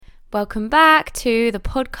Welcome back to the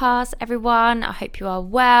podcast, everyone. I hope you are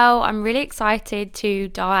well. I'm really excited to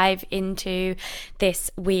dive into this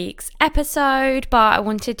week's episode, but I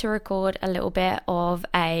wanted to record a little bit of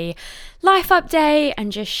a life update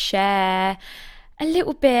and just share a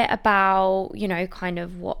little bit about, kind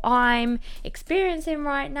of what I'm experiencing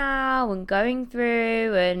right now and going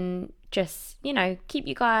through, and just, keep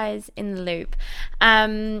you guys in the loop.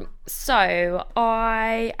 So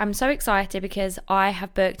I am so excited because I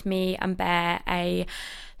have booked me and Bear a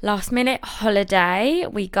last minute holiday.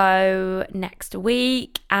 We go next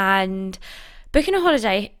week, and booking a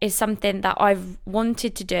holiday is something that I've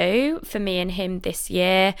wanted to do for me and him this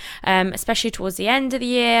year, especially towards the end of the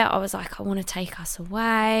year. I was like, I want to take us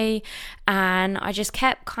away, and I just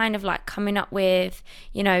kept kind of like coming up with,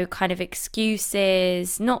 kind of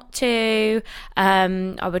excuses not to.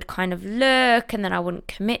 I would kind of look and then I wouldn't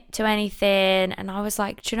commit to anything, and I was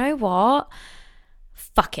like, do you know what?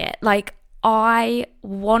 Fuck it. Like, I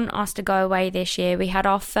want us to go away this year. We had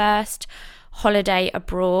our first holiday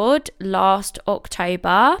abroad last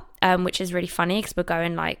October, which is really funny because we're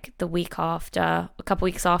going like a couple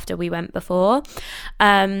weeks after we went before.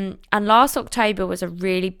 And last October was a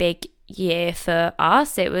really big year for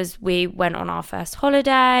us. We went on our first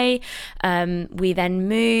holiday. We then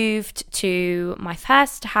moved to my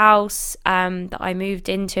first house that I moved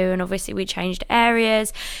into, and obviously we changed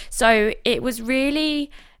areas. So it was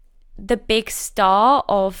really the big start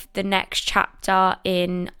of the next chapter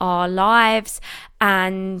in our lives,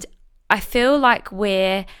 and I feel like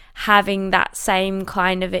we're having that same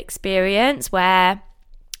kind of experience where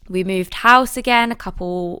we moved house again a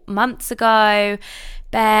couple months ago.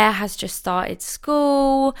 Bear has just started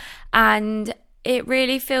school, and it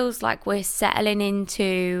really feels like we're settling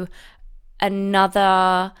into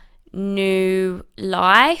another new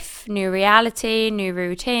life, new reality, new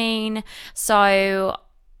routine. So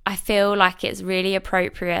I feel like it's really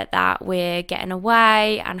appropriate that we're getting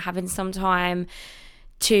away and having some time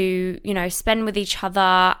to, spend with each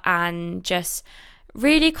other and just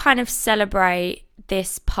really kind of celebrate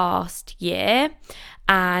this past year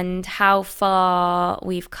and how far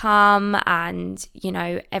we've come and,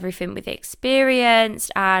 everything we've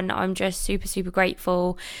experienced. And I'm just super, super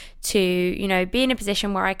grateful to, be in a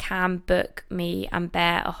position where I can book me and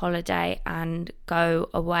Bear a holiday and go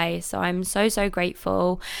away. So I'm so, so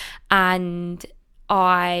grateful. And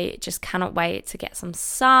I just cannot wait to get some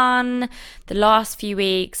sun. The last few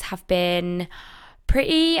weeks have been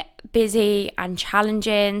pretty busy and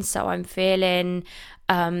challenging, so I'm feeling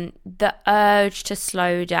the urge to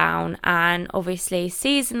slow down. And obviously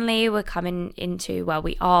seasonally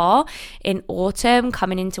we are in autumn,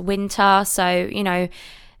 coming into winter, so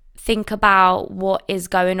think about what is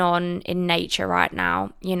going on in nature right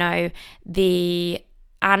now. The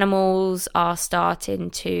animals are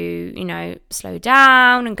starting to slow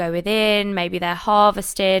down and go within. Maybe they're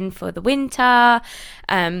harvesting for the winter.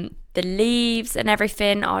 The leaves and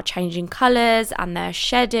everything are changing colours and they're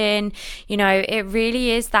shedding. It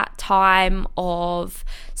really is that time of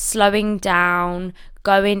slowing down,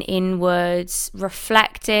 going inwards,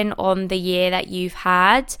 reflecting on the year that you've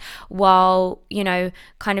had, while,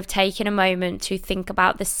 kind of taking a moment to think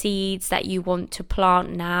about the seeds that you want to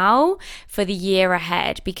plant now for the year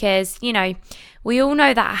ahead. Because, we all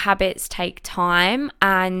know that habits take time,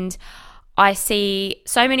 and I see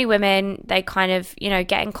so many women, they kind of,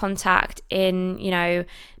 get in contact in,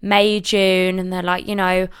 May, June, and they're like,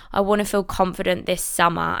 I want to feel confident this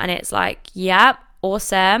summer. And it's like, yep,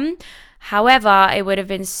 awesome. However, it would have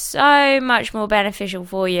been so much more beneficial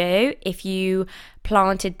for you if you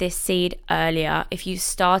planted this seed earlier, if you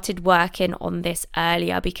started working on this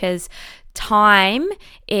earlier, because time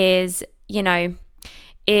is the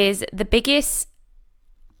biggest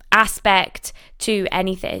aspect to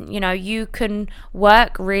anything. You can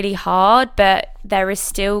work really hard, but there is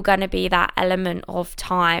still going to be that element of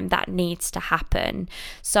time that needs to happen.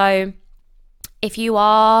 So if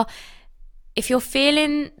you're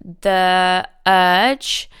feeling the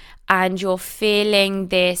urge and you're feeling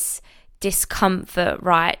this discomfort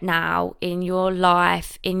right now in your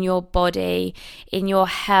life, in your body, in your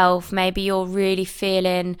health, maybe you're really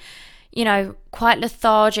feeling quite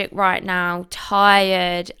lethargic right now,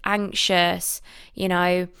 tired, anxious,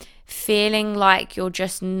 feeling like you're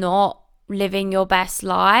just not living your best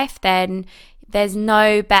life, then there's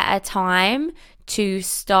no better time to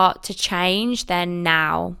start to change than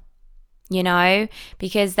now.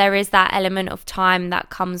 Because there is that element of time that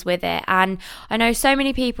comes with it. And I know so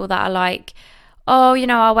many people that are like, oh,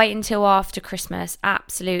 I'll wait until after Christmas.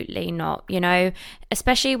 Absolutely not,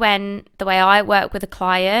 especially when the way I work with a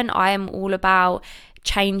client, I am all about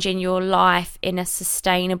changing your life in a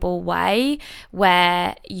sustainable way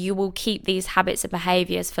where you will keep these habits and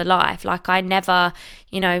behaviors for life. Like I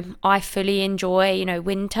fully enjoy,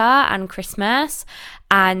 winter and Christmas,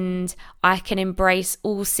 and I can embrace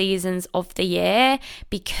all seasons of the year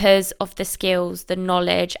because of the skills, the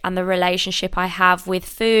knowledge, and the relationship I have with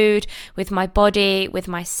food, with my body, with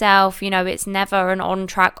myself. It's never an on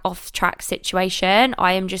track, off track situation.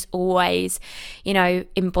 I am just always,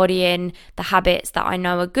 embodying the habits that I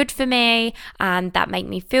know are good for me and that make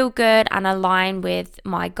me feel good and align with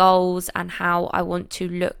my goals and how I want to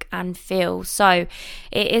look and feel. So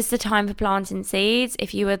it is the time for planting seeds.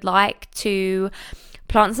 If you would like to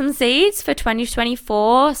plant some seeds for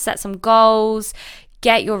 2024, set some goals,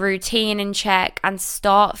 get your routine in check and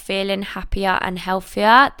start feeling happier and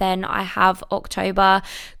healthier, then I have October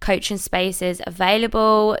coaching spaces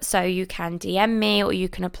available. So you can DM me or you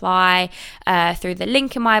can apply through the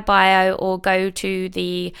link in my bio or go to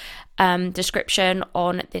the description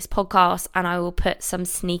on this podcast and I will put some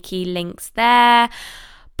sneaky links there.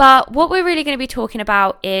 But what we're really going to be talking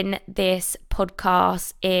about in this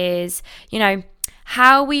podcast is,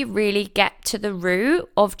 how we really get to the root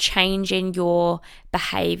of changing your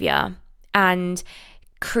behavior and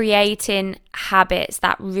creating habits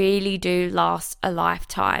that really do last a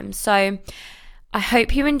lifetime. So I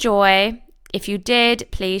hope you enjoy. If you did,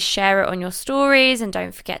 please share it on your stories and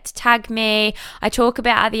don't forget to tag me. I talk a bit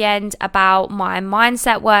at the end about my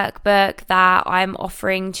mindset workbook that I'm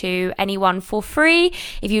offering to anyone for free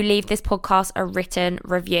if you leave this podcast a written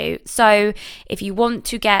review. So if you want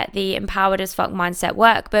to get the Empowered as Fuck Mindset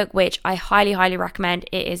workbook, which I highly, highly recommend,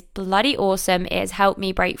 it is bloody awesome. It has helped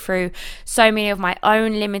me break through so many of my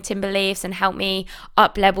own limiting beliefs and helped me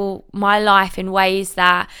up-level my life in ways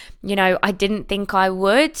that, I didn't think I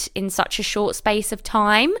would in such a short space of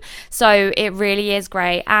time. So it really is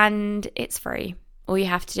great and it's free. All you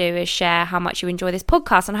have to do is share how much you enjoy this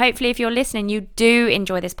podcast, and hopefully if you're listening you do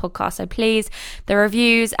enjoy this podcast. So please, the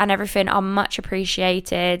reviews and everything are much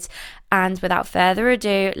appreciated. And without further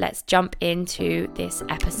ado, let's jump into this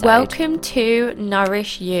episode. Welcome to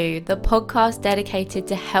Nourish You, the podcast dedicated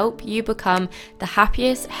to help you become the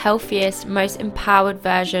happiest, healthiest, most empowered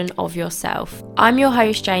version of yourself. I'm your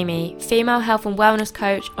host, Jamie, female health and wellness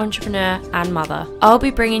coach, entrepreneur, and mother. I'll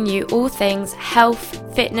be bringing you all things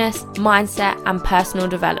health, fitness, mindset, and personal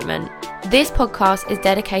development. This podcast is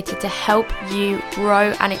dedicated to help you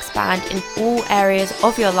grow and expand in all areas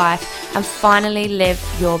of your life and finally live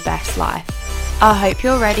your best life. I hope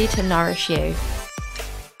you're ready to nourish you.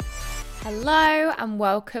 Hello and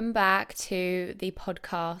welcome back to the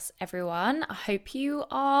podcast, everyone. I hope you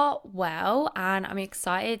are well and I'm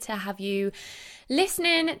excited to have you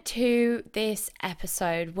listening to this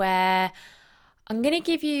episode where I'm going to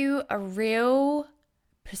give you a real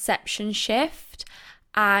perception shift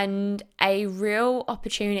and a real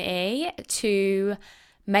opportunity to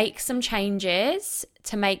make some changes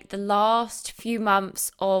to make the last few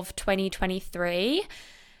months of 2023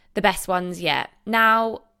 the best ones yet.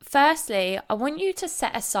 Now, firstly, I want you to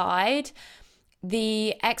set aside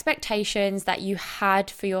the expectations that you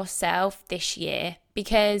had for yourself this year,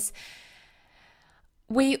 because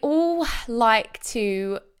we all like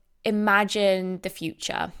to imagine the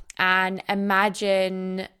future and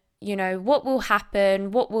imagine what will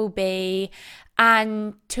happen, what will be,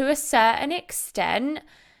 and to a certain extent,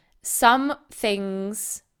 some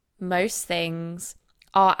things, most things,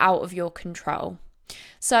 are out of your control.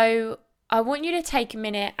 So I want you to take a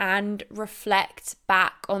minute and reflect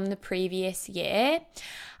back on the previous year,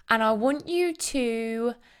 and I want you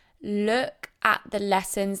to look at the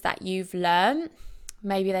lessons that you've learned.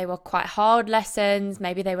 Maybe they were quite hard lessons,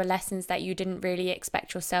 maybe they were lessons that you didn't really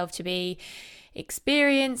expect yourself to be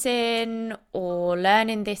experiencing or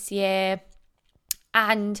learning this year,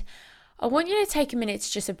 and I want you to take a minute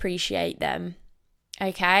to just appreciate them,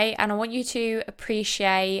 okay? And I want you to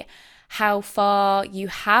appreciate how far you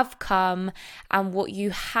have come and what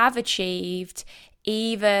you have achieved,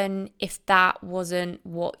 even if that wasn't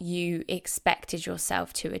what you expected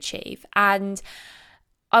yourself to achieve. And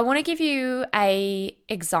I want to give you an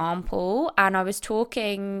example, and I was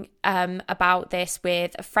talking about this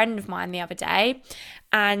with a friend of mine the other day,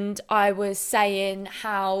 and I was saying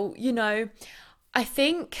how, I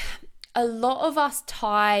think a lot of us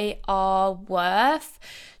tie our worth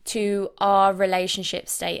to our relationship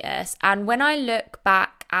status. And when I look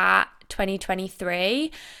back at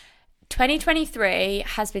 2023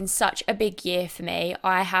 has been such a big year for me.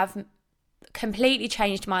 I have completely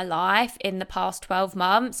changed my life in the past 12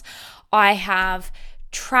 months. I have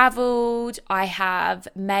traveled, I have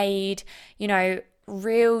made,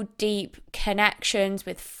 real deep connections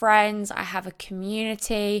with friends. I have a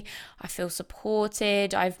community. I feel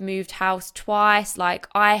supported. I've moved house twice. Like,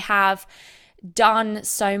 I have done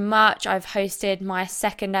so much. I've hosted my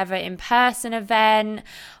second ever in-person event.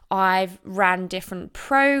 I've ran different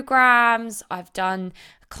programs. I've done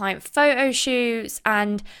client photo shoots,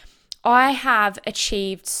 and I have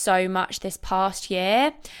achieved so much this past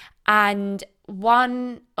year. And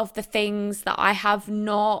one of the things that I have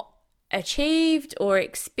not achieved or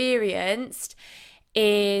experienced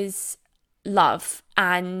is love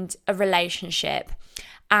and a relationship.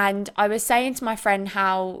 And I was saying to my friend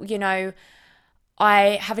how,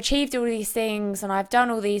 I have achieved all these things and I've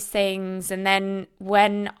done all these things. And then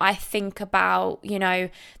when I think about,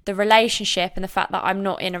 the relationship and the fact that I'm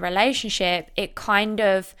not in a relationship, it kind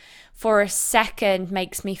of, for a second,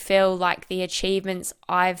 makes me feel like the achievements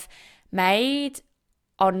I've made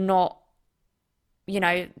are not,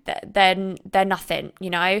 they're nothing,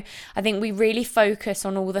 I think we really focus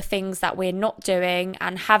on all the things that we're not doing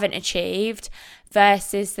and haven't achieved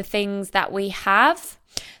versus the things that we have.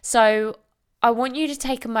 So I want you to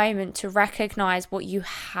take a moment to recognize what you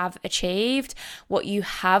have achieved, what you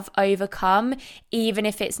have overcome, even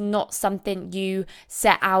if it's not something you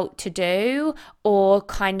set out to do or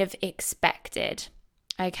kind of expected.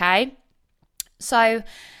 Okay? So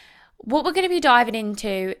what we're going to be diving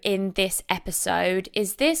into in this episode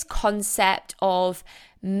is this concept of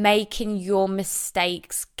making your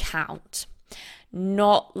mistakes count,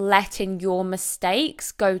 not letting your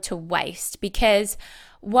mistakes go to waste, because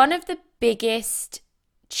one of the biggest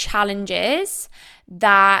challenges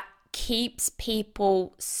that keeps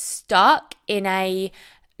people stuck in a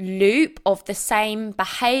loop of the same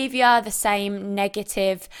behavior, the same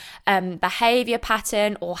negative behavior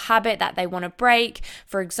pattern or habit that they want to break.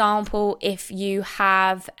 For example, if you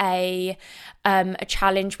have a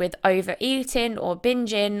challenge with overeating or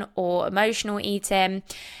binging or emotional eating,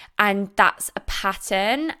 and that's a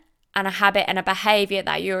pattern and a habit and a behavior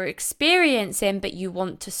that you're experiencing but you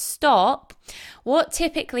want to stop, what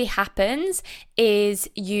typically happens is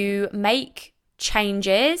you make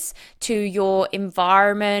changes to your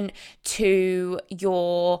environment, to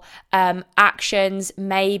your actions.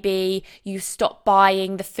 Maybe you stop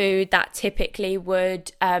buying the food that typically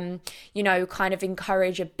would, kind of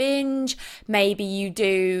encourage a binge. Maybe you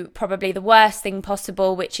do probably the worst thing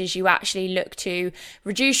possible, which is you actually look to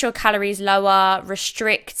reduce your calories lower,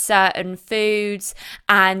 restrict certain foods,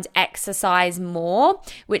 and exercise more,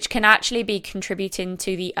 which can actually be contributing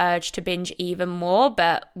to the urge to binge even more,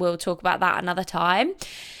 but we'll talk about that another time.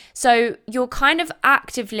 So you're kind of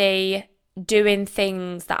actively doing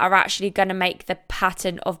things that are actually going to make the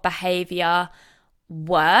pattern of behavior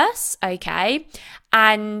worse, okay?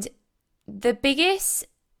 And the biggest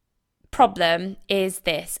problem is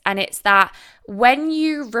this, and it's that when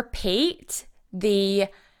you repeat the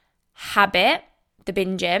habit, the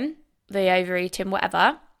binging, the overeating,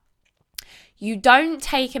 whatever, you don't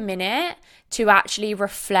take a minute to actually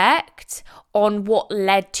reflect on what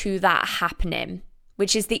led to that happening,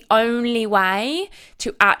 which is the only way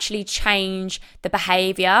to actually change the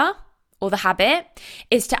behavior or the habit,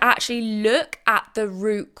 is to actually look at the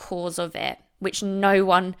root cause of it, which no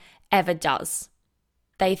one ever does.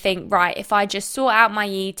 They think, right, if I just sort out my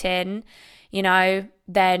eating,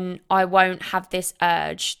 then I won't have this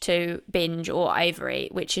urge to binge or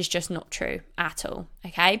overeat, which is just not true at all,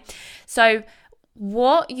 okay? So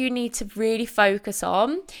what you need to really focus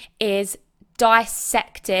on is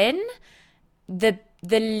dissecting the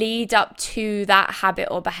lead up to that habit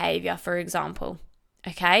or behavior, for example,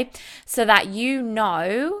 okay? So that you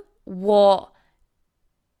know what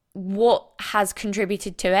has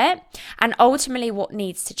contributed to it and ultimately what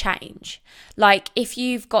needs to change. Like if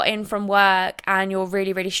you've got in from work and you're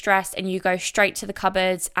really, really stressed and you go straight to the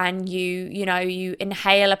cupboards and you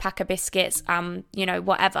inhale a pack of biscuits,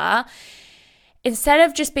 whatever, instead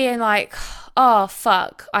of just being like, oh,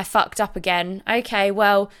 fuck, I fucked up again. Okay,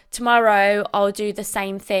 well, tomorrow I'll do the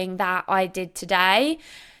same thing that I did today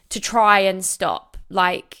to try and stop.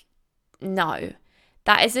 Like, no.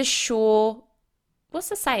 That is a sure, what's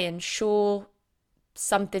the saying? Sure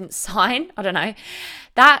something sign? I don't know.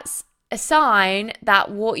 That's a sign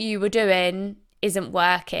that what you were doing isn't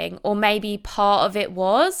working, or maybe part of it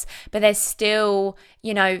was, but there's still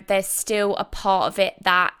a part of it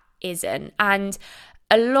that isn't. And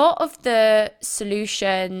a lot of the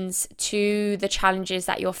solutions to the challenges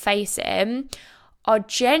that you're facing are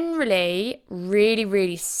generally really,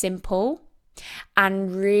 really simple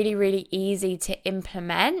and really, really easy to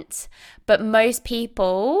implement. But most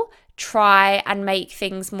people try and make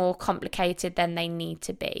things more complicated than they need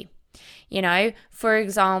to be. For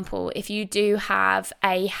example, if you do have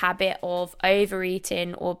a habit of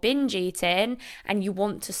overeating or binge eating and you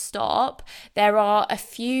want to stop, there are a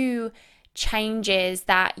few changes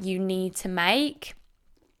that you need to make.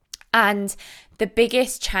 And the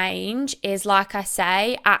biggest change is, like I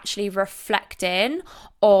say, actually reflecting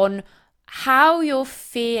on how you're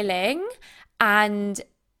feeling and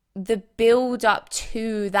the build up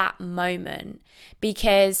to that moment.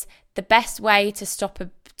 Because the best way to stop a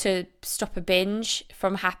binge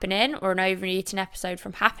from happening or an overeating episode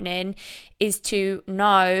from happening is to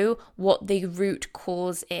know what the root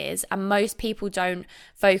cause is. And most people don't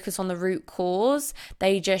focus on the root cause.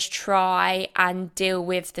 They just try and deal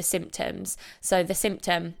with the symptoms. So the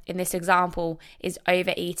symptom in this example is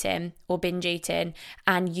overeating or binge eating,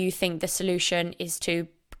 and you think the solution is to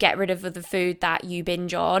get rid of the food that you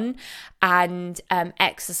binge on and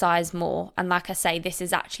exercise more. And like I say, this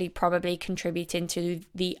is actually probably contributing to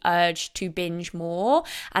the urge to binge more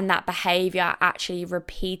and that behavior actually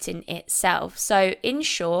repeating itself. So in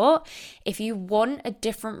short, if you want a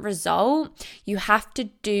different result, you have to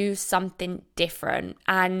do something different.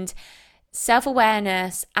 And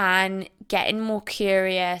self-awareness and getting more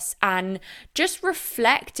curious and just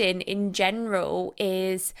reflecting in general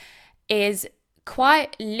is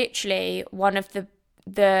quite literally one of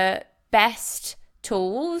the best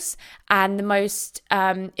tools and the most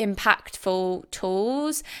impactful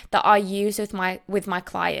tools that I use with my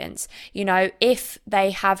clients. If they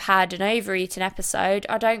have had an overeating episode,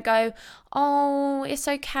 I don't go, oh, it's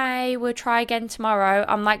okay, we'll try again tomorrow.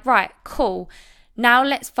 I'm like, right, cool. Now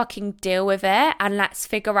let's fucking deal with it and let's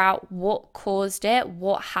figure out what caused it,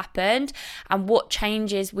 what happened, and what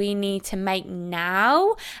changes we need to make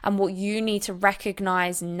now and what you need to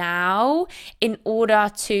recognize now in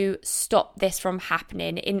order to stop this from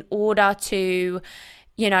happening, in order to,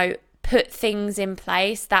 put things in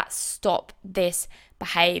place that stop this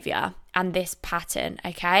behavior and this pattern,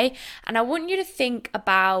 okay? And I want you to think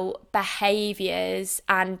about behaviors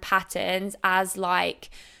and patterns as like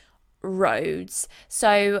roads.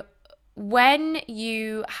 So when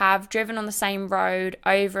you have driven on the same road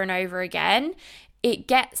over and over again, it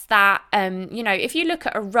gets that, if you look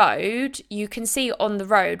at a road, you can see on the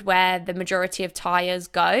road where the majority of tires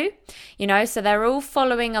go, so they're all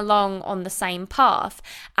following along on the same path,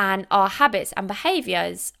 and our habits and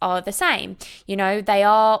behaviors are the same. They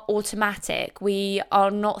are automatic. We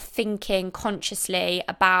are not thinking consciously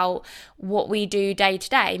about what we do day to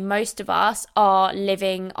day. Most of us are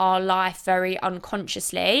living our life very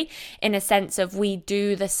unconsciously, in a sense of we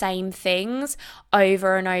do the same things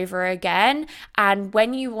over and over again. And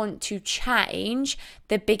when you want to change,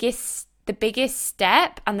 the biggest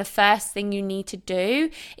step and the first thing you need to do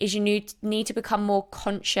is you need to become more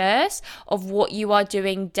conscious of what you are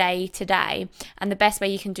doing day to day. And the best way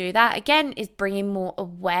you can do that, again, is bringing more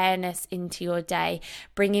awareness into your day,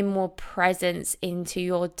 bringing more presence into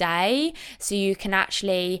your day, so you can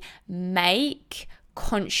actually make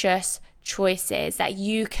conscious choices, that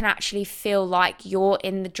you can actually feel like you're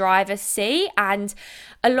in the driver's seat. And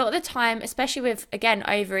a lot of the time, especially with, again,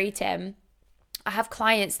 overeating, I have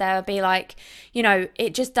clients that will be like,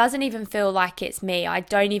 it just doesn't even feel like it's me. I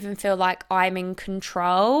don't even feel like I'm in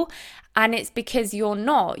control. And it's because you're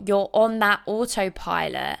not. You're on that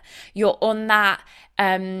autopilot. You're on that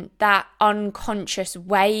unconscious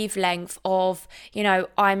wavelength of,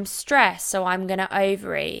 I'm stressed, so I'm going to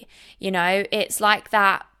overeat. It's like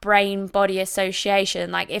that brain-body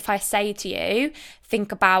association. Like if I say to you,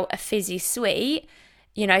 think about a fizzy sweet,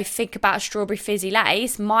 think about a strawberry fizzy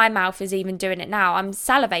lace, my mouth is even doing it now. I'm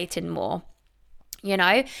salivating more,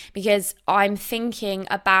 because I'm thinking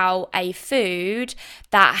about a food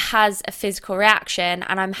that has a physical reaction,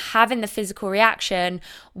 and I'm having the physical reaction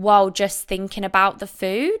while just thinking about the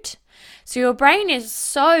food. So your brain is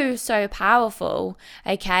so, so powerful,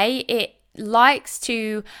 okay? It likes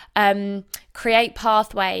to create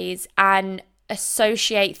pathways and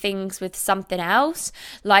associate things with something else.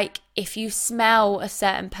 Like if you smell a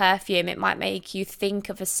certain perfume, it might make you think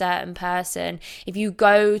of a certain person. If you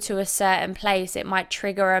go to a certain place, it might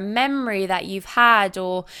trigger a memory that you've had,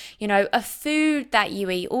 or a food that you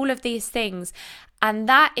eat, all of these things. And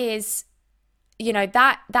that is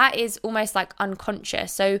that is almost like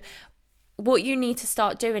unconscious. So what you need to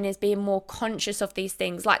start doing is being more conscious of these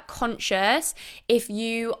things. Like conscious, if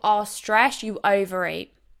you are stressed, you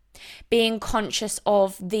overeat. Being conscious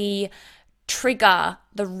of the trigger,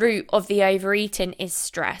 the root of the overeating is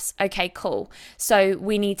stress. Okay, cool. So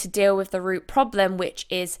we need to deal with the root problem, which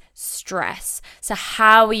is stress. So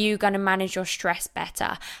how are you going to manage your stress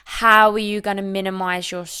better? How are you going to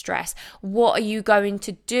minimize your stress? What are you going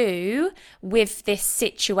to do with this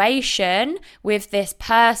situation, with this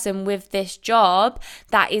person, with this job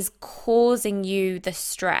that is causing you the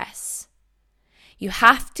stress? You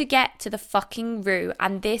have to get to the fucking root,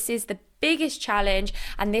 and this is the biggest challenge,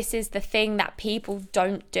 and this is the thing that people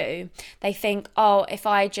don't do. They think, oh, if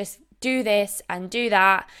I just do this and do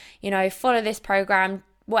that, follow this program,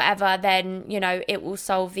 whatever, then, it will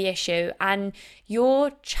solve the issue. And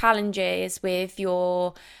your challenges with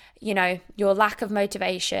your lack of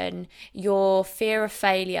motivation, your fear of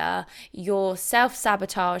failure, your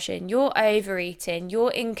self-sabotaging, your overeating,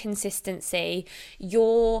 your inconsistency,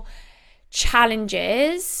 your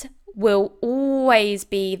challenges will always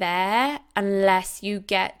be there unless you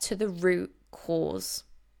get to the root cause.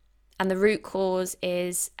 And the root cause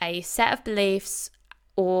is a set of beliefs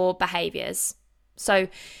or behaviors. So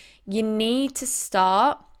you need to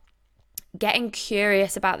start getting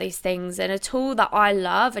curious about these things. And a tool that I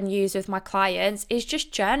love and use with my clients is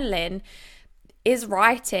just journaling, is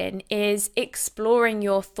writing, is exploring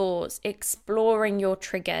your thoughts, exploring your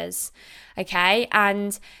triggers. Okay.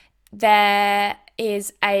 And there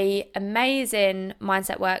is a amazing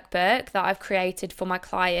mindset workbook that I've created for my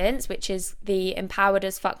clients, which is the Empowered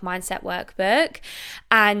as Fuck Mindset Workbook.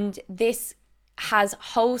 And this has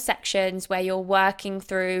whole sections where you're working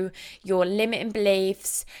through your limiting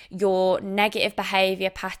beliefs, your negative behavior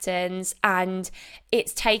patterns, and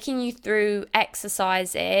it's taking you through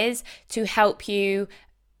exercises to help you,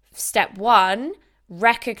 step one,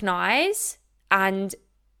 recognize and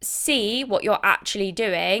see what you're actually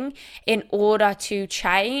doing in order to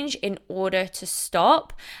change, in order to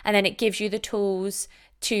stop. And then it gives you the tools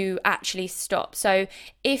to actually stop. So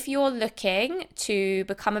if you're looking to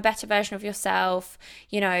become a better version of yourself,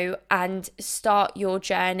 and start your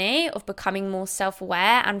journey of becoming more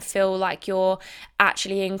self-aware and feel like you're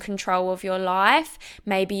actually in control of your life,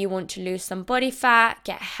 maybe you want to lose some body fat,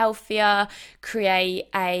 get healthier, create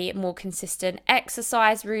a more consistent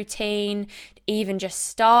exercise routine, even just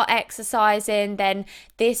start exercising, then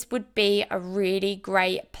this would be a really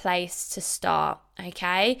great place to start.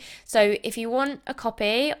 Okay, so if you want a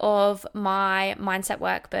copy of my mindset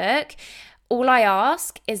workbook, all I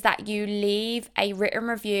ask is that you leave a written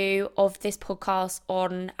review of this podcast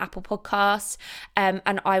on Apple Podcasts, and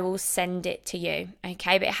I will send it to you.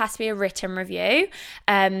 Okay, but it has to be a written review,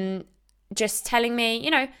 just telling me,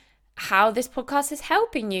 how this podcast is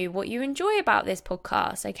helping you, what you enjoy about this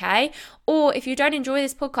podcast, okay? Or if you don't enjoy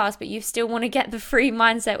this podcast, but you still want to get the free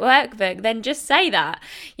mindset workbook, then just say that,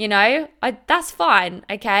 that's fine,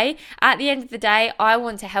 okay? At the end of the day, I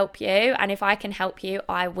want to help you, and if I can help you,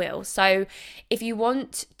 I will. So if you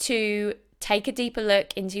want to take a deeper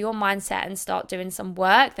look into your mindset and start doing some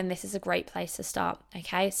work, then this is a great place to start.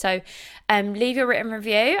 Okay, so leave your written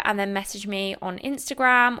review and then message me on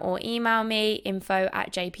Instagram or email me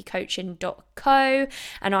info@jpcoaching.co,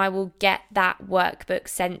 and I will get that workbook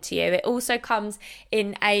sent to you. It also comes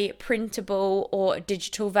in a printable or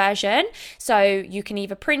digital version, so you can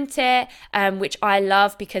either print it, which I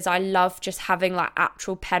love because I love just having like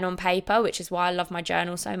actual pen on paper, which is why I love my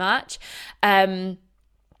journal so much.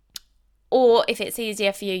 Or if it's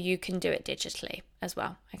easier for you, you can do it digitally as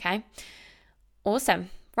well, okay? Awesome.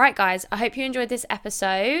 Right, guys, I hope you enjoyed this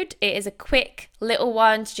episode. It is a quick little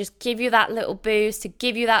one to just give you that little boost, to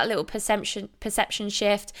give you that little perception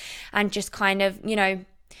shift, and just kind of,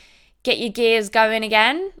 get your gears going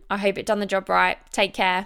again. I hope it done the job right. Take care.